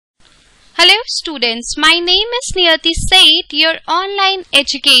Hello students, my name is Niyati Said, your online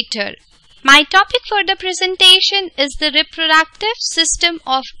educator. My topic for the presentation is the reproductive system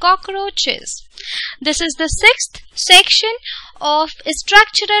of cockroaches. This is the sixth section of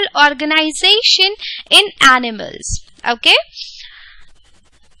structural organization in animals. Okay.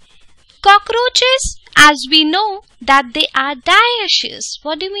 Cockroaches, as we know, that they are dioecious.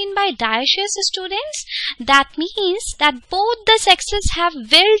 What do you mean by dioecious, students? That means that both the sexes have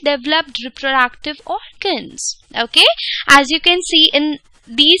well-developed reproductive organs. Okay, as you can see in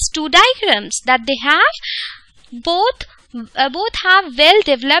these two diagrams, that they have both have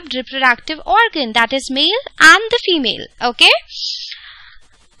well-developed reproductive organ, that is male and the female. Okay.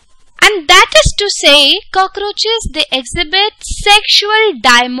 And that is to say, cockroaches, they exhibit sexual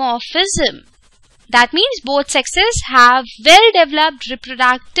dimorphism. That means both sexes have well-developed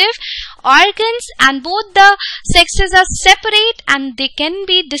reproductive organs and both the sexes are separate and they can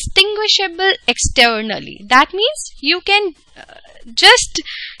be distinguishable externally. That means you can just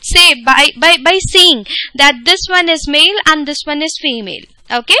say by seeing that this one is male and this one is female.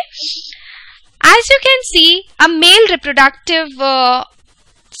 Okay. As you can see, a male reproductive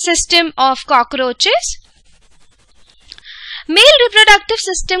system of cockroaches. Male reproductive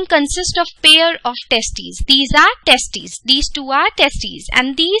system consists of pair of testes. These are testes. These two are testes,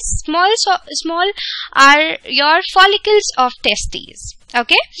 and these small are your follicles of testes.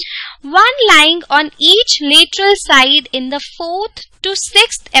 Okay, one lying on each lateral side in the 4th to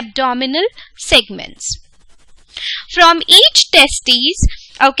 6th abdominal segments. From each testes,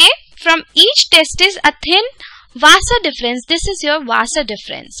 a thin vasa difference. This is your vasa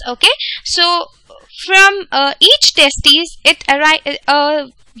difference. Okay, so from each testes, a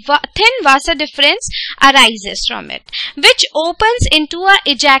thin vasa difference arises from it, which opens into a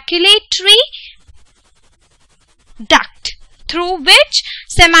ejaculatory duct through which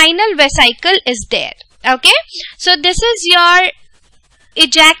seminal vesicle is there. Okay, so this is your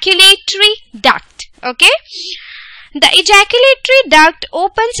ejaculatory duct. Okay. The ejaculatory duct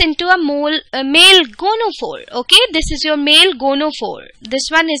opens into a male gonophore. Okay, this is your male gonophore. This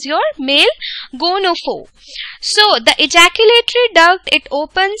one is your male gonophore. So, the ejaculatory duct, it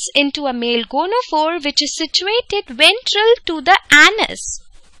opens into a male gonophore which is situated ventral to the anus.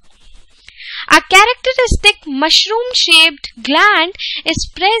 A characteristic mushroom-shaped gland is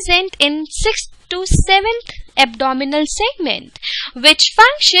present in 6th to 7th abdominal segment, which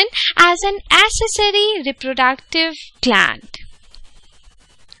function as an accessory reproductive gland.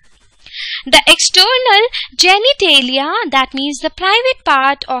 The external genitalia, that means the private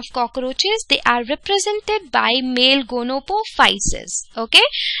part of cockroaches, they are represented by male gonopophysis. Okay,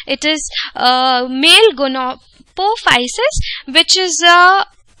 it is male gonopophysis, which is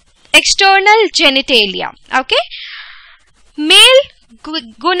external genitalia. Okay, male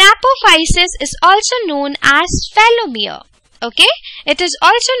gonopophysis is also known as phallomere. Okay, it is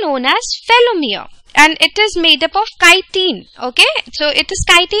also known as phallomere, and it is made up of chitin. Okay, so it is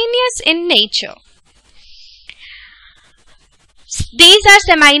chitinous in nature. These are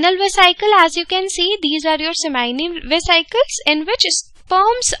seminal vesicle. As you can see, these are your seminal vesicles in which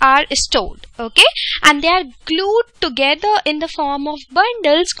sperms are stored. Okay, and they are glued together in the form of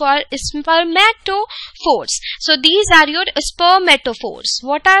bundles called spermatophores. So these are your spermatophores.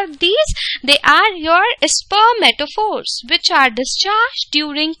 What are these? They are your spermatophores which are discharged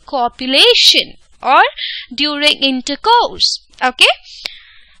during copulation or during intercourse. Okay.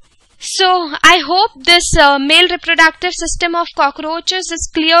 So, I hope this male reproductive system of cockroaches is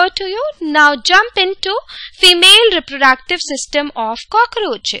clear to you. Now jump into female reproductive system of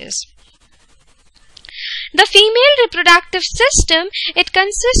cockroaches. The female reproductive system, it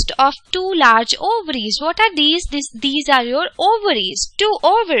consists of 2 large ovaries. What are these? These are your ovaries, 2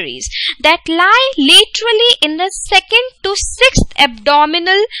 ovaries that lie laterally in the 2nd to 6th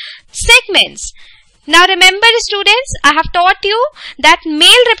abdominal segments. Now remember students, I have taught you that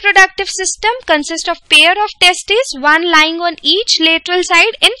male reproductive system consists of pair of testes, one lying on each lateral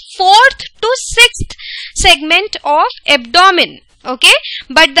side in 4th to 6th segment of abdomen. Okay,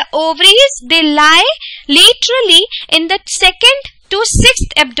 but the ovaries, they lie laterally in the 2nd to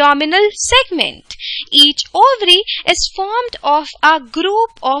 6th abdominal segment. Each ovary is formed of a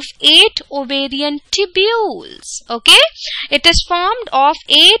group of 8 ovarian tubules. Okay, it is formed of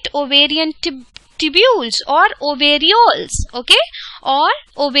 8 ovarian tubules or ovarioles. Okay, or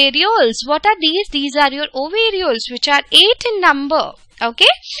ovarioles. What are these? These are your ovarioles which are 8 in number. Okay,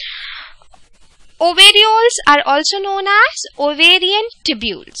 ovarioles are also known as ovarian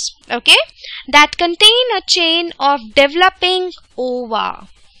tubules. Okay, that contain a chain of developing ova.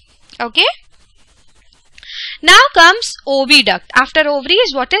 Okay, Now comes oviduct. After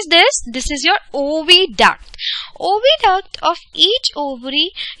ovaries, what is this? This is your oviduct. Oviduct of each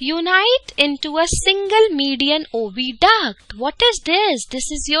ovary unite into a single median oviduct. What is this?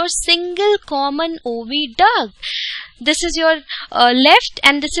 This is your single common oviduct. This is your left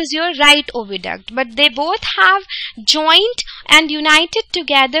and this is your right oviduct, but they both have joined and united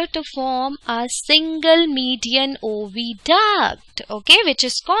together to form a single median oviduct, okay, which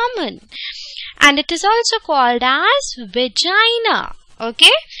is common, and it is also called as vagina,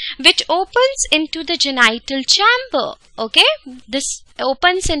 okay, which opens into the genital chamber, okay. This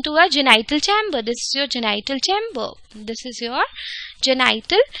opens into a genital chamber. This is your genital chamber. This is your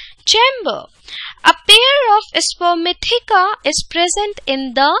genital chamber. A pair of spermatheca is present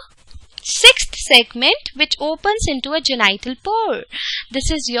in the sixth segment, which opens into a genital pore. This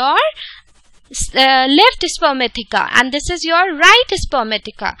is your left spermatheca and this is your right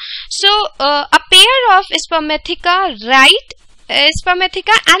spermatheca. So a pair of spermatheca, right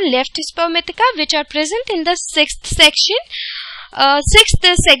spermatheca and left spermatheca, which are present in the sixth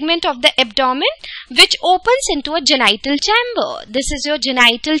segment of the abdomen, which opens into a genital chamber. This is your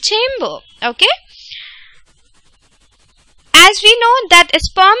genital chamber, okay. As we know that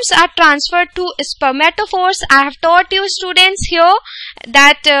sperms are transferred to spermatophores, I have taught you students here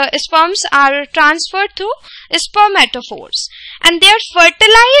that sperms are transferred to spermatophores, and their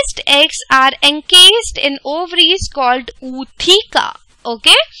fertilized eggs are encased in ovaries called ootheca,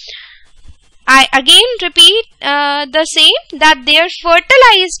 okay. I again repeat the same, that their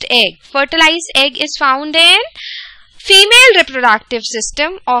fertilized egg is found in female reproductive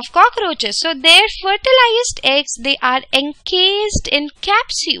system of cockroaches. So their fertilized eggs, they are encased in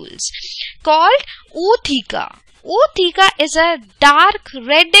capsules called ootheca. Ootheca is a dark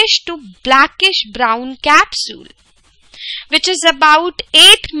reddish to blackish brown capsule which is about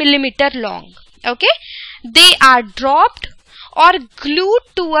 8 mm long, okay. They are dropped or glued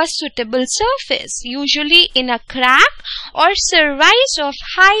to a suitable surface, usually in a crack or surface of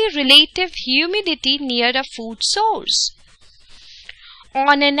high relative humidity near a food source.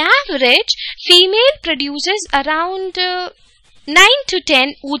 On an average, female produces around 9 to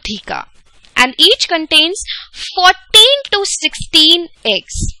 10 ootheca, and each contains 14 to 16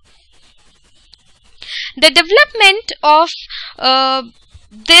 eggs. The development of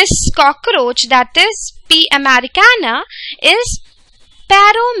this cockroach, that is P. americana, is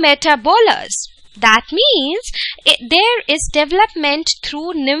parometabolous. That means there is development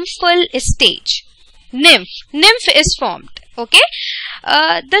through nymphal stage. Nymph is formed, okay.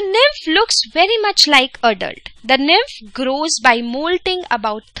 The nymph looks very much like adult. The nymph grows by molting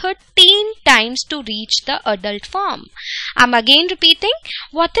about 13 times to reach the adult form. I'm again repeating,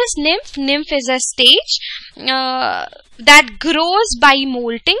 what is nymph? Nymph is a stage that grows by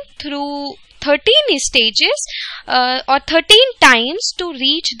molting through 13 stages or 13 times to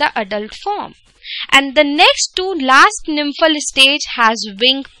reach the adult form. And the next to last nymphal stage has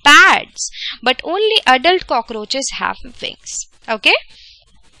wing pads, but only adult cockroaches have wings, okay.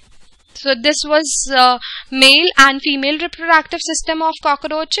 So this was male and female reproductive system of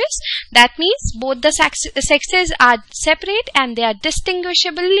cockroaches. That means both the sexes are separate and they are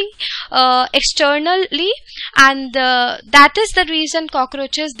distinguishably externally, and that is the reason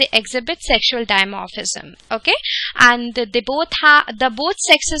cockroaches, they exhibit sexual dimorphism, okay. And they both have both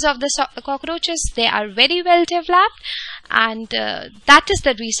sexes of the cockroaches, they are very well developed, and that is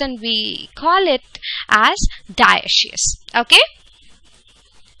the reason we call it as dioecious, okay.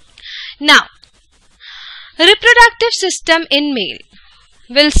 Now, reproductive system in male,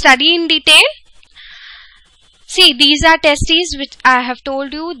 we'll study in detail. See, these are testes, which I have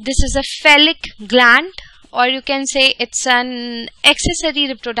told you. This is a phallic gland, or you can say it's an accessory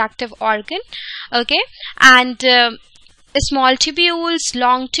reproductive organ, okay. And small tubules,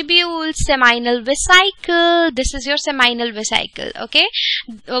 long tubules, seminal vesicle. This is your seminal vesicle, okay.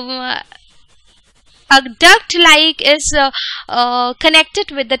 A duct-like is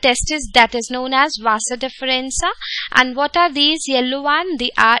connected with the testis, that is known as vasa deferentia. And what are these yellow one?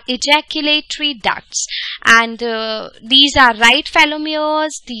 They are ejaculatory ducts. And these are right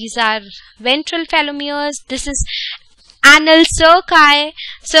phallomeres, these are ventral phallomeres, this is anal cerci.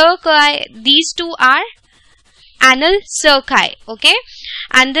 These two are anal cerci, okay.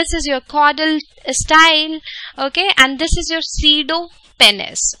 And this is your caudal style, okay. And this is your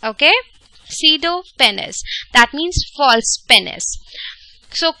pseudopenis, okay. Pseudopenis, that means false penis.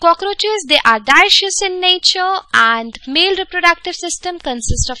 So cockroaches, they are dioecious in nature, and male reproductive system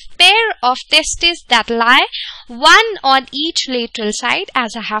consists of pair of testes that lie one on each lateral side,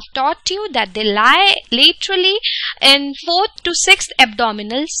 as I have taught you that they lie laterally in 4th to 6th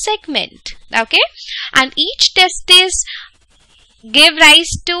abdominal segment. Okay, and each testis give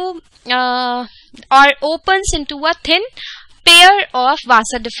rise to or opens into a thin pair of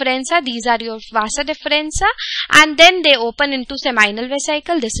vasa differentia. These are your vasa differentia, and then they open into seminal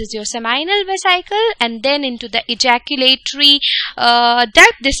vesicle. This is your seminal vesicle, and then into the ejaculatory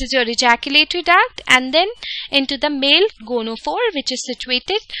duct. This is your ejaculatory duct, and then into the male gonophore, which is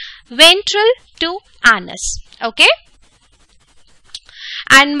situated ventral to anus. Okay,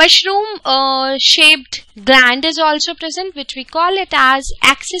 and mushroom shaped gland is also present, which we call it as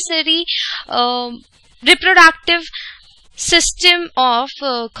accessory reproductive system of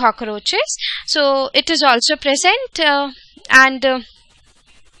cockroaches. So it is also present and in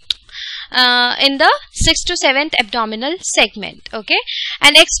the 6th to 7th abdominal segment. Okay,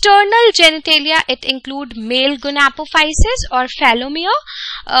 and external genitalia, it include male gonapophysis or phallomere,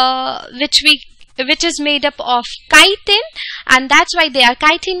 which is made up of chitin, and that's why they are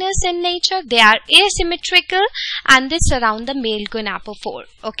chitinous in nature. They are asymmetrical and they surround the male gonapophore.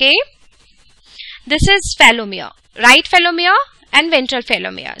 Okay, this is phallomere, right phallomere and ventral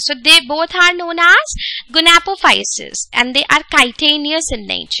phallomere. So they both are known as gonapophysis, and they are chitinous in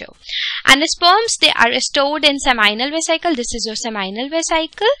nature. And the sperms, they are stored in seminal vesicle. This is your seminal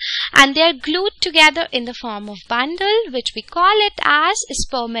vesicle, and they are glued together in the form of bundle, which we call it as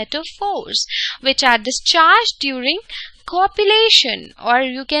spermatophores, which are discharged during copulation, or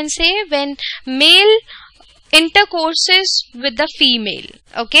you can say when male intercourses with the female.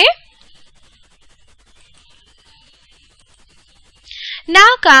 Okay,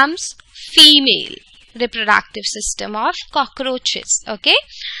 now comes female reproductive system of cockroaches. Okay,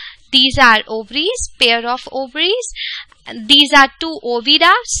 these are ovaries, pair of ovaries. These are two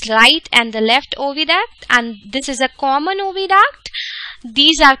oviducts, right and the left oviduct, and this is a common oviduct.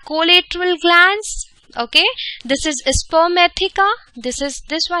 These are collateral glands. Okay, this is spermatheca. This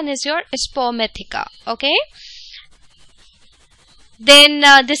one is your spermatheca. Okay, then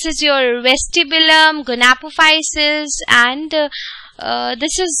this is your vestibulum, gonapophysis, and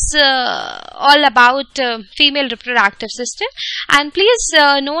this is all about female reproductive system. And please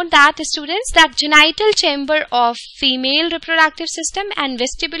note that, students, that genital chamber of female reproductive system and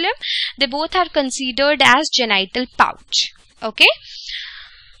vestibulum, they both are considered as genital pouch. Okay,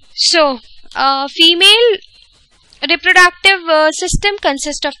 so female reproductive system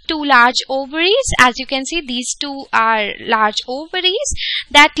consists of two large ovaries. As you can see, these two are large ovaries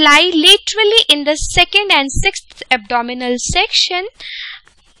that lie laterally in the 2nd and 6th abdominal section,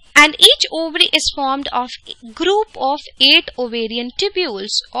 and each ovary is formed of a group of 8 ovarian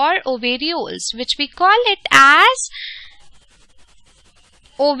tubules or ovarioles, which we call it as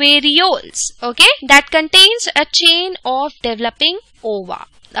ovarioles. Okay, that contains a chain of developing ova.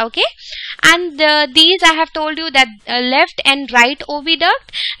 Okay, and these I have told you that left and right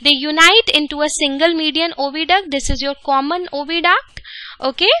oviduct, they unite into a single median oviduct. This is your common oviduct.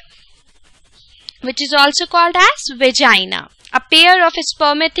 Okay, which is also called as vagina. A pair of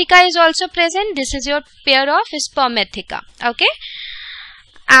spermatheca is also present. This is your pair of spermatheca. Okay,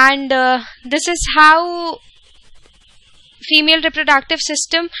 and this is how female reproductive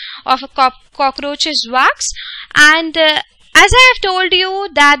system of a cockroaches works. And as I have told you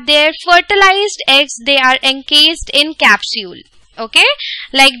that their fertilized eggs, they are encased in capsule. Okay,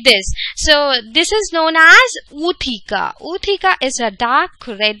 like this. So this is known as ootheca. Ootheca is a dark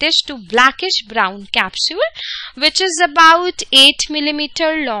reddish to blackish brown capsule, which is about 8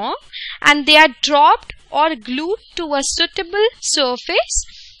 mm long, and they are dropped or glued to a suitable surface,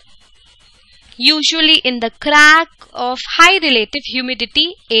 usually in the crack of high relative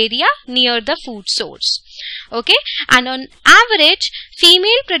humidity area near the food source. Okay, and on average,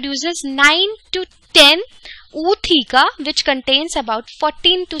 female produces 9 to 10 ootheca, which contains about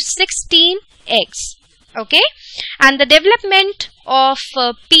 14 to 16 eggs. Okay, and the development of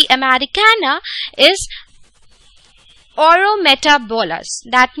P. americana is orometabolous.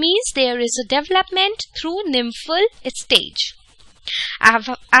 That means there is a development through nymphal stage. I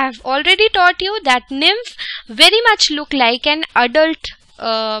have already taught you that nymph very much look like an adult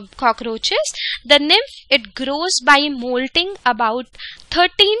cockroaches. The nymph, it grows by molting about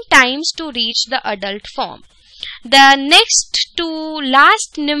 13 times to reach the adult form. The next to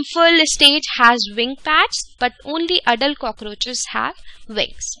last nymphal stage has wing pads, but only adult cockroaches have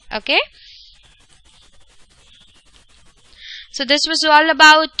wings. Okay. So this was all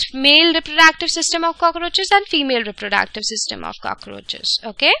about male reproductive system of cockroaches and female reproductive system of cockroaches.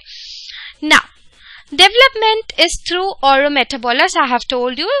 Okay. Now, development is through orometabolous. I have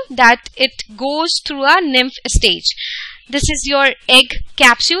told you that it goes through a nymph stage. This is your egg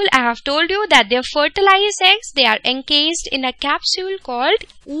capsule. I have told you that they fertilize eggs. They are encased in a capsule called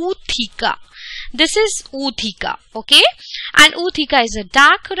ootheca. This is ootheca, okay? And ootheca is a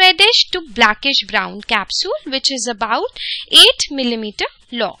dark reddish to blackish brown capsule which is about 8 mm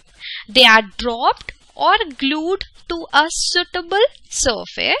long. They are dropped or glued to a suitable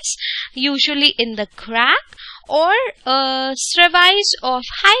surface, usually in the crack or crevice of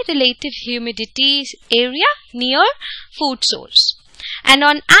high relative humidity area near food source. And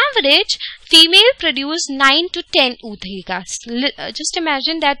on average, female produce 9 to 10 oothecas. Just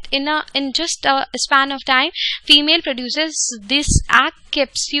imagine that in just a span of time, female produces this egg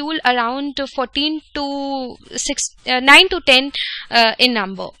capsule around 9 to 10 in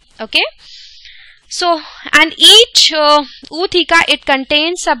number. Okay. So, and each ootheca, it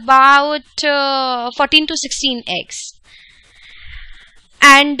contains about 14 to 16 eggs.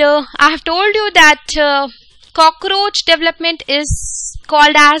 And I have told you that cockroach development is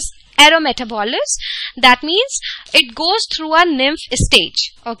called as arometabolous. That means it goes through a nymph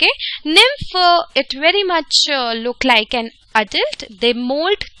stage. Okay, nymph, it very much look like an adult. They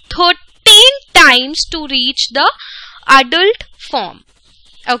molt 13 times to reach the adult form.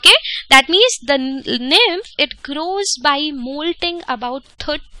 Okay, that means the nymph, it grows by molting about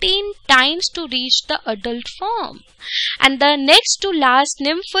 13 times to reach the adult form. And the next to last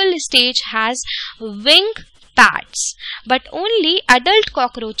nymphal stage has wing pads, but only adult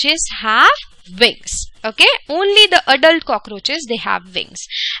cockroaches have wings. Okay, only the adult cockroaches, they have wings.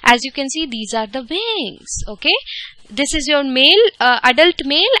 As you can see, these are the wings. Okay, this is your male, adult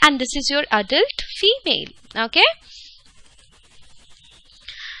male, and this is your adult female. Okay.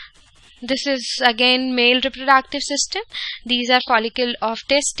 This is again male reproductive system. These are follicle of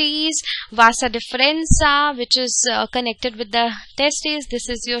testes, vasa differenza, which is connected with the testes. This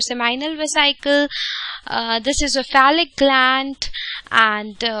is your seminal vesicle. This is a phallic gland,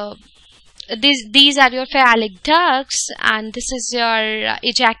 and these are your phallic ducts, and this is your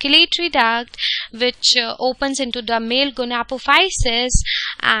ejaculatory duct, which opens into the male gonapophysis,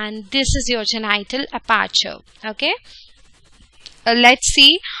 and this is your genital aperture. Okay. Let's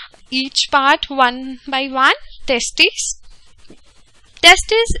see each part one by one. Testes.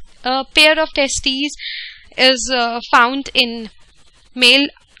 Testes, a pair of testes is found in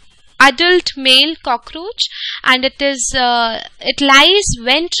adult male cockroach, and it lies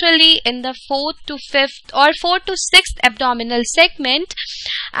ventrally in the 4th to 5th or 4th to 6th abdominal segment,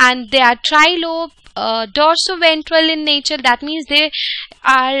 and they are trilobe, dorsoventral in nature. That means they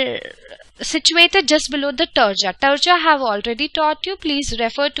are situated just below the tertia. Tertia I have already taught you. Please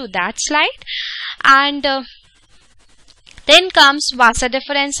refer to that slide. And then comes vasa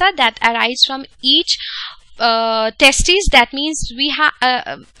differenza, that arise from each testes. That means we have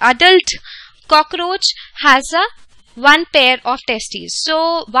adult cockroach has one pair of testes.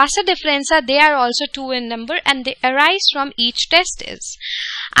 So vasa differenza, they are also 2 in number, and they arise from each testis.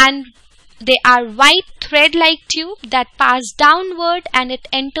 And they are white thread-like tube that pass downward, and it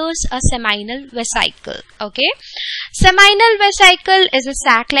enters a seminal vesicle. Okay, seminal vesicle is a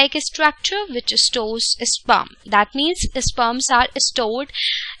sac-like structure which stores sperm. That means sperms are stored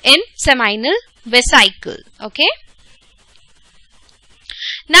in seminal vesicle. Okay.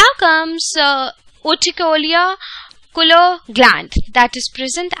 Now comes urticaria gland, that is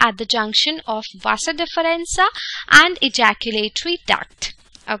present at the junction of vasa differenza and ejaculatory duct.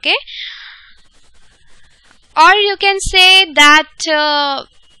 Okay. Or you can say that,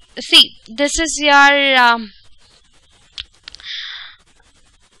 see, this is your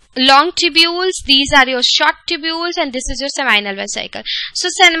long tubules, these are your short tubules, and this is your seminal vesicle. So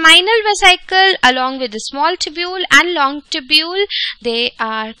seminal vesicle along with the small tubule and long tubule, they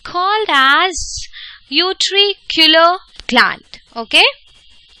are called as urticaria gland. Okay.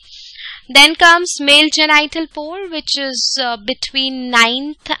 Then comes male genital pore, which is between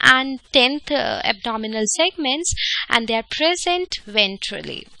 9th and 10th abdominal segments, and they are present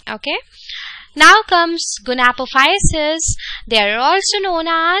ventrally. Okay. Now comes gonapophysis. They are also known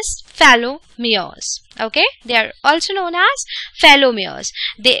as phallomeres. Okay, they are also known as phallomeres.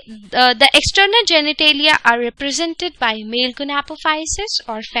 The external genitalia are represented by male gonapophysis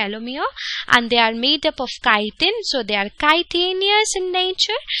or phallomere, and they are made up of chitin. So they are chitinous in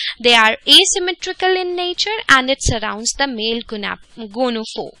nature. They are asymmetrical in nature, and it surrounds the male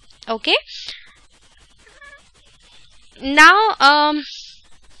gonophore. Okay. Now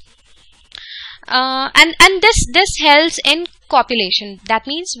and this helps in copulation. That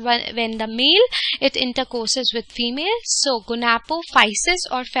means when the male it intercourses with female, so gonapophysis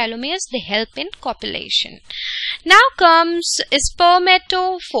or phelomeres, they help in copulation. Now comes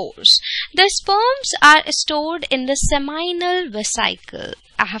spermatophores. The sperms are stored in the seminal vesicle.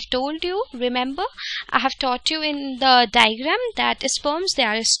 I have told you, remember, I have taught you in the diagram that sperms, they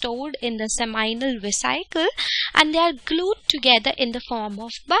are stored in the seminal vesicle and they are glued together in the form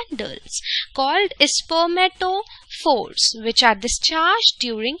of bundles called spermatophores, which are discharged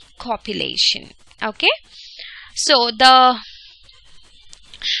during copulation. Okay, so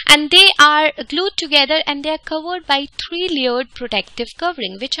they are glued together and they are covered by 3-layered protective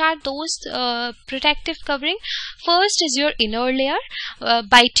covering. Which are those protective covering? First is your inner layer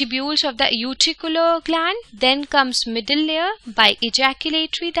by tubules of the utricular gland, then comes middle layer by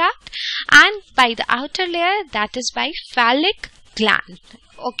ejaculatory duct, and by the outer layer, that is by phallic gland.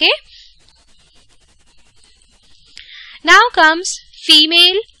 Okay. Now comes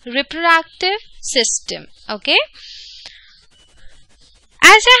female reproductive system. Okay.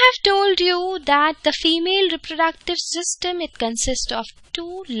 As I have told you that the female reproductive system, it consists of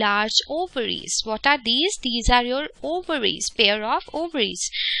 2 large ovaries. What are these? These are your ovaries, pair of ovaries.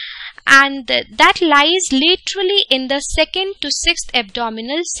 And that lies laterally in the 2nd to 6th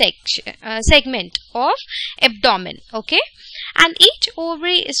abdominal segment of abdomen. Okay. And each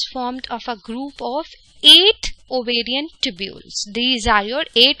ovary is formed of a group of 8 ovarian tubules. These are your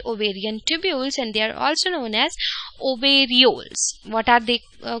 8 ovarian tubules and they are also known as ovarioles. What are they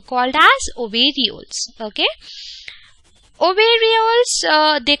called as? Ovarioles. Okay.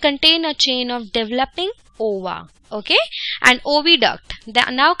 Ovarioles, they contain a chain of developing ova. Okay. And oviduct.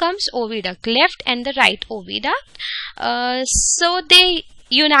 Now comes oviduct, left and the right oviduct. So they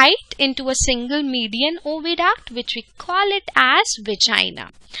unite into a single median oviduct, which we call it as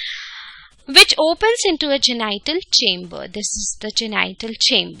vagina, which opens into a genital chamber. This is the genital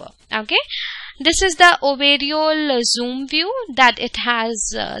chamber. Okay. This is the ovariole zoom view, that it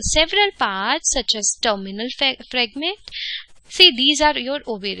has several parts such as terminal fragment. See, these are your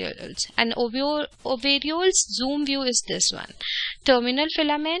ovarioles, and ovariole's zoom view is this one. Terminal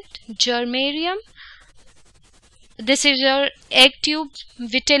filament, germarium. This is your egg tube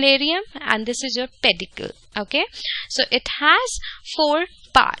vitellarium, and this is your pedicle. Okay. So it has 4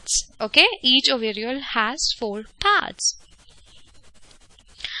 parts. Okay. Each ovariole has 4 parts.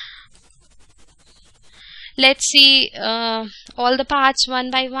 Let's see all the parts one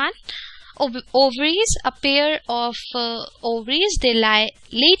by one. Ovaries, a pair of ovaries, they lie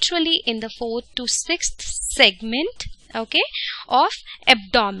laterally in the 4th to 6th segment, okay, of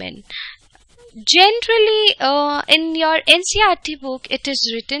abdomen. Generally, in your NCERT book, it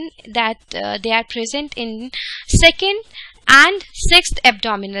is written that they are present in 2nd and 6th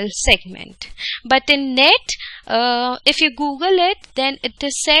abdominal segment. But in NET, if you Google it, then it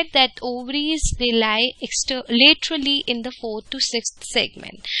is said that ovaries, they lie laterally in the 4th to 6th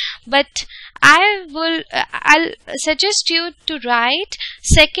segment. But I'll suggest you to write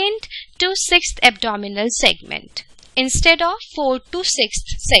 2nd to 6th abdominal segment instead of 4th to 6th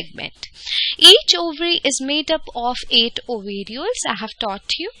segment. Each ovary is made up of 8 ovarioles, I have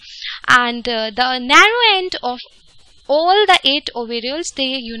taught you, and the narrow end of all the 8 ovarioles,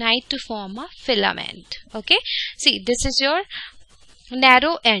 they unite to form a filament. Okay. See, this is your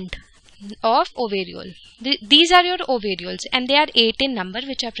narrow end of ovariole. These are your ovarioles and they are 8 in number,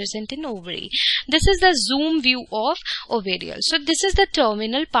 which are present in ovary. This is the zoom view of ovariole. So this is the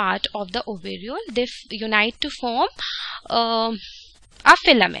terminal part of the ovariole. They unite to form a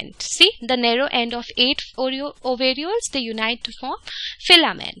filament. See, the narrow end of 8 ovarioles, they unite to form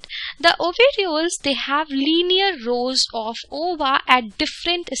filament. The ovarioles, they have linear rows of ova at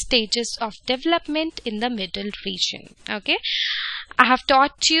different stages of development in the middle region. Okay, I have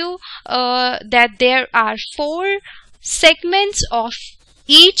taught you that there are 4 segments of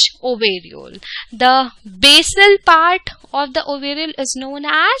each ovariole. The basal part of the ovariole is known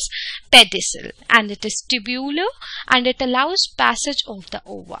as pedicel, and it is tubular and it allows passage of the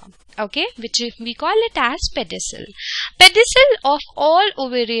ova. Okay, which we call it as pedicel. Pedicel of all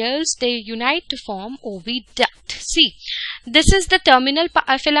ovarioles, they unite to form oviduct. See, this is the terminal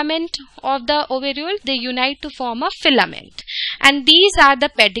filament of the ovariole. They unite to form a filament, and these are the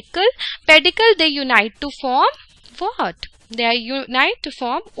pedicle. Pedicle, they unite to form what? They unite to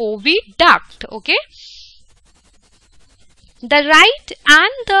form oviduct. Okay, the right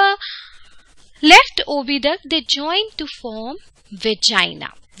and the left oviduct, they join to form vagina,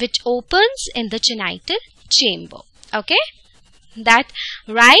 which opens in the genital chamber. Okay, that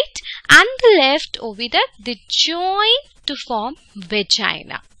right and the left oviduct, they join to form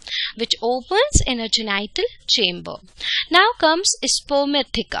vagina, which opens in a genital chamber. Now comes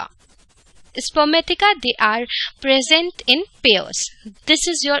spermatheca. Spermatheca, they are present in pairs. This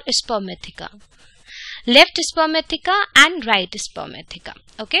is your spermatheca. Left spermatheca and right spermatheca.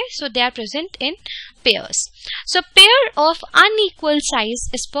 Okay, so they are present in pairs. So pair of unequal size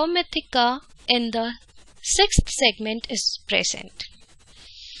spermatheca in the sixth segment is present.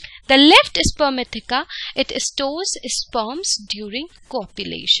 The left spermatheca, it stores sperms during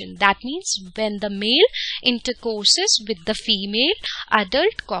copulation. That means when the male intercourses with the female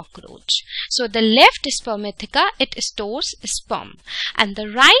adult cockroach. So the left spermatheca, it stores sperm, and the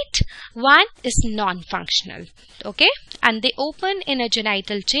right one is non-functional. Okay, and they open in a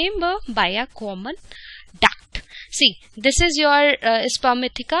genital chamber by a common duct. See, this is your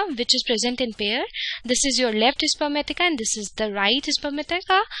spermatheca, which is present in pair. This is your left spermatheca and this is the right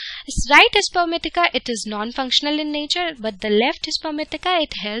spermatheca. Right spermatheca, it is non-functional in nature, but the left spermatheca,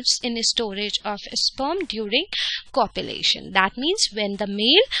 it helps in storage of sperm during copulation. That means when the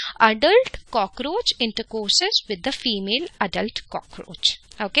male adult cockroach intercourses with the female adult cockroach.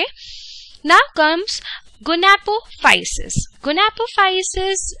 Okay. Now comes gonapophysis.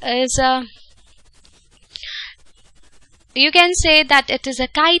 Gonapophysis is a, you can say that it is a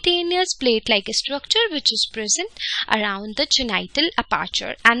chitinous plate-like structure which is present around the genital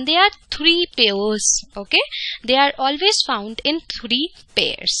aperture, and there are 3 pairs. Okay, they are always found in 3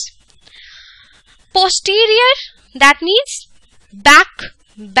 pairs. Posterior, that means back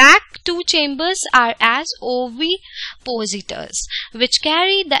 2 chambers are as ovipositors, which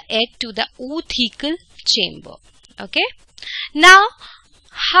carry the egg to the oothecal chamber. Okay, now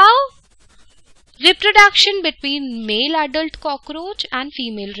how reproduction between male adult cockroach and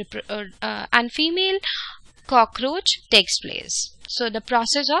female cockroach takes place. So the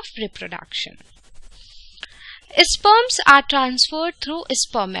process of reproduction. Sperms are transferred through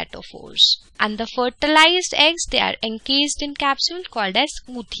spermatophores, and the fertilized eggs, they are encased in capsule called as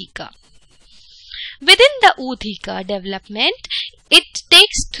ootheca. Within the ootheca development, it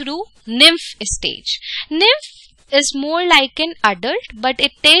takes through nymph stage. Nymph is more like an adult, but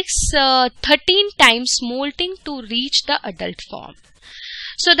it takes 13 times molting to reach the adult form.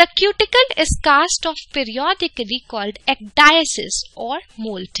 So the cuticle is cast off periodically called ecdysis or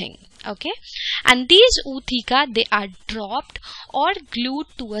molting. Okay, and these ootheca, they are dropped or glued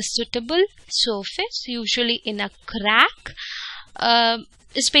to a suitable surface, usually in a crack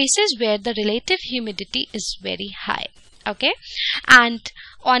spaces where the relative humidity is very high. Okay, and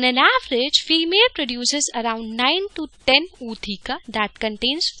on an average, female produces around 9 to 10 ootheca that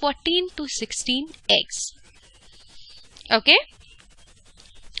contains 14 to 16 eggs. Okay,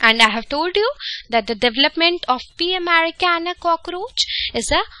 and I have told you that the development of P. americana cockroach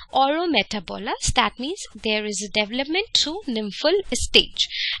is a orometabolous. That means there is a development through nymphal stage,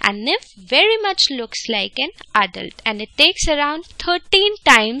 and nymph very much looks like an adult, and it takes around 13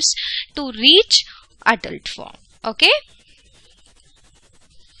 times to reach adult form. Okay.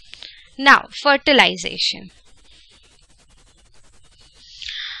 Now, fertilization.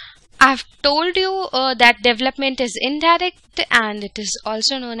 I've told you that development is indirect, and it is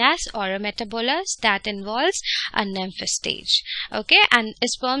also known as orometabolous, that involves a nymph stage. Okay, and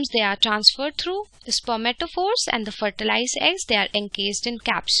sperms, they are transferred through spermatophores, and the fertilized eggs, they are encased in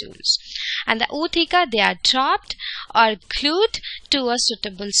capsules. And the ootheca, they are dropped or glued to a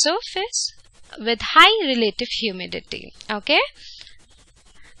suitable surface with high relative humidity. Okay.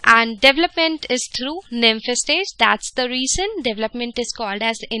 And development is through nymph stage. That's the reason development is called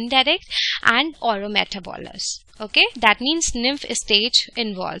as indirect and orometabolous. Okay, that means nymph stage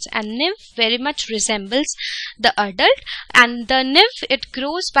involves, and nymph very much resembles the adult, and the nymph, it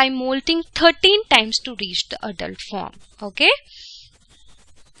grows by molting 13 times to reach the adult form. Okay.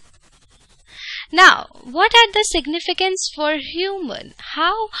 Now, what are the significance for human?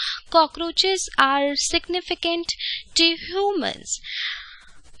 How cockroaches are significant to humans?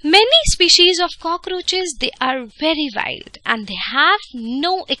 Many species of cockroaches, they are very wild and they have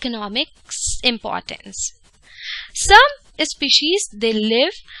no economic importance. Some species, they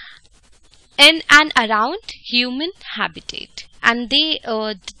live in and around human habitat, and they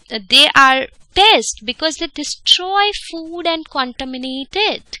are pests because they destroy food and contaminate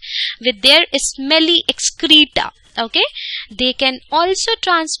it with their smelly excreta. Okay, they can also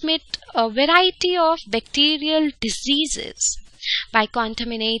transmit a variety of bacterial diseases by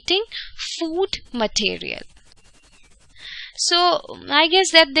contaminating food material. So I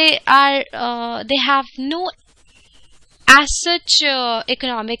guess that they have no as such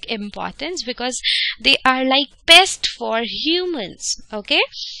economic importance because they are like pests for humans. Okay,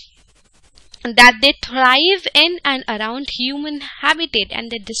 that they thrive in and around human habitat,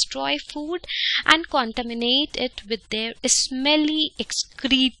 and they destroy food and contaminate it with their smelly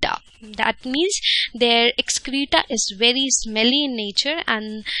excreta. That means their excreta is very smelly in nature,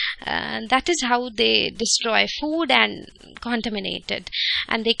 and that is how they destroy food and contaminate it.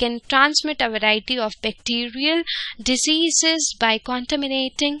 And they can transmit a variety of bacterial diseases by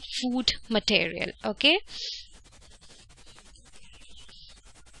contaminating food material. Okay.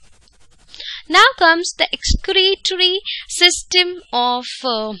 Now comes the excretory system of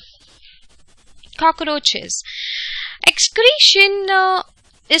cockroaches. Excretion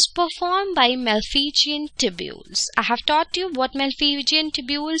is performed by Malpighian tubules. I have taught you what Malpighian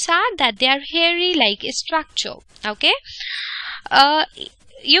tubules are, that they are hairy like a structure. Okay,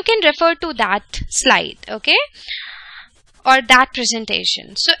 you can refer to that slide, okay, or that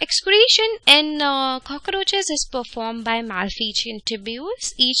presentation. So excretion in cockroaches is performed by Malpighian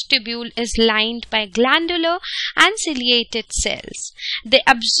tubules. Each tubule is lined by glandular and ciliated cells. They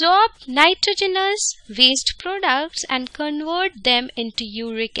absorb nitrogenous waste products and convert them into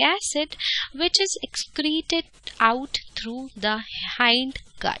uric acid, which is excreted out through the hind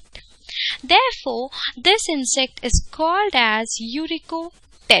gut. Therefore, this insect is called as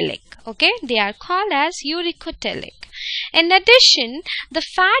uricotelic. Okay, they are called as uricotelic. In addition, the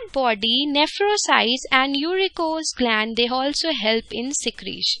fat body, nephrocytes and uricose gland, they also help in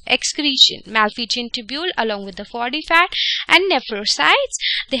excretion. Malpighian tubule along with the body fat and nephrocytes,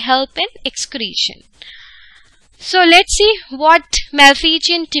 they help in excretion. So let's see what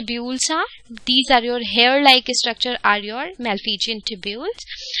Malpighian tubules are. These are your hair-like structure, are your Malpighian tubules.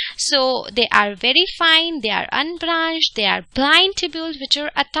 So they are very fine, they are unbranched, they are blind tubules which are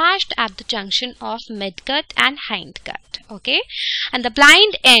attached at the junction of midgut and hindgut. Okay, and the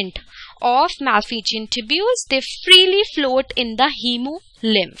blind end of Malpighian tubules, they freely float in the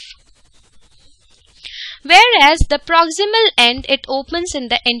hemolymph. Whereas the proximal end, it opens in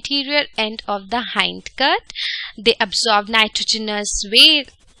the anterior end of the hindgut. They absorb nitrogenous waste,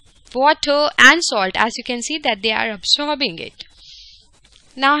 water and salt. As you can see that they are absorbing it.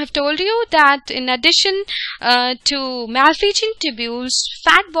 Now I have told you that in addition to Malpighian tubules,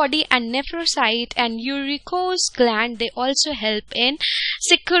 fat body and nephrocyte and uricose gland, they also help in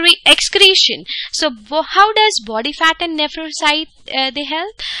excretion. So how does body fat and nephrocyte they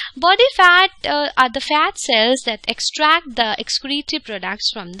help? Body fat are the fat cells that extract the excretory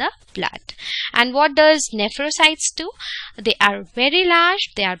products from the blood. And what does nephrocytes do? They are very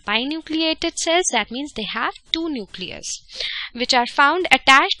large, they are binucleated cells. That means they have two nucleus which are found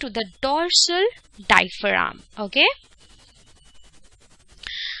attached to the dorsal diaphragm. Okay.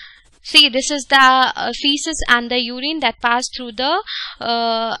 See, this is the feces and the urine that pass through the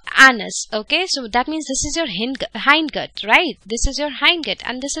anus. Okay, so that means this is your hindgut, right? This is your hindgut,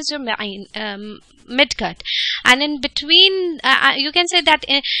 and this is your midgut. And in between, you can say that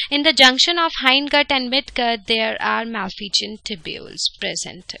in the junction of hindgut and midgut, there are Malpighian tubules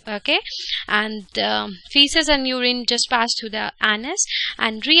present. Okay, and feces and urine just pass through the anus,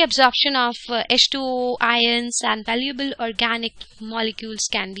 and reabsorption of H2O ions and valuable organic molecules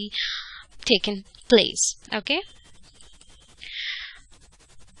can be taken place. Okay,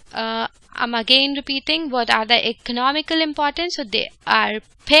 I'm again repeating what are the economical importance. So they are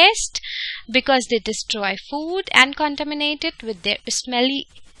pest because they destroy food and contaminate it with their smelly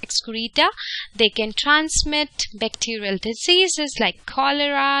excreta. They can transmit bacterial diseases like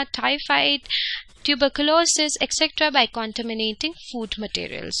cholera, typhoid, tuberculosis, etc. by contaminating food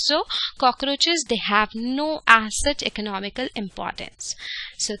materials. So cockroaches, they have no as such economical importance.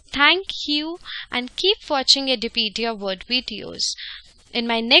 So thank you and keep watching Edupedia word videos. In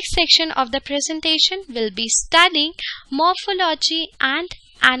my next section of the presentation, we'll be studying morphology and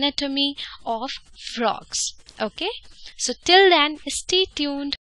anatomy of frogs. Okay, so till then, stay tuned.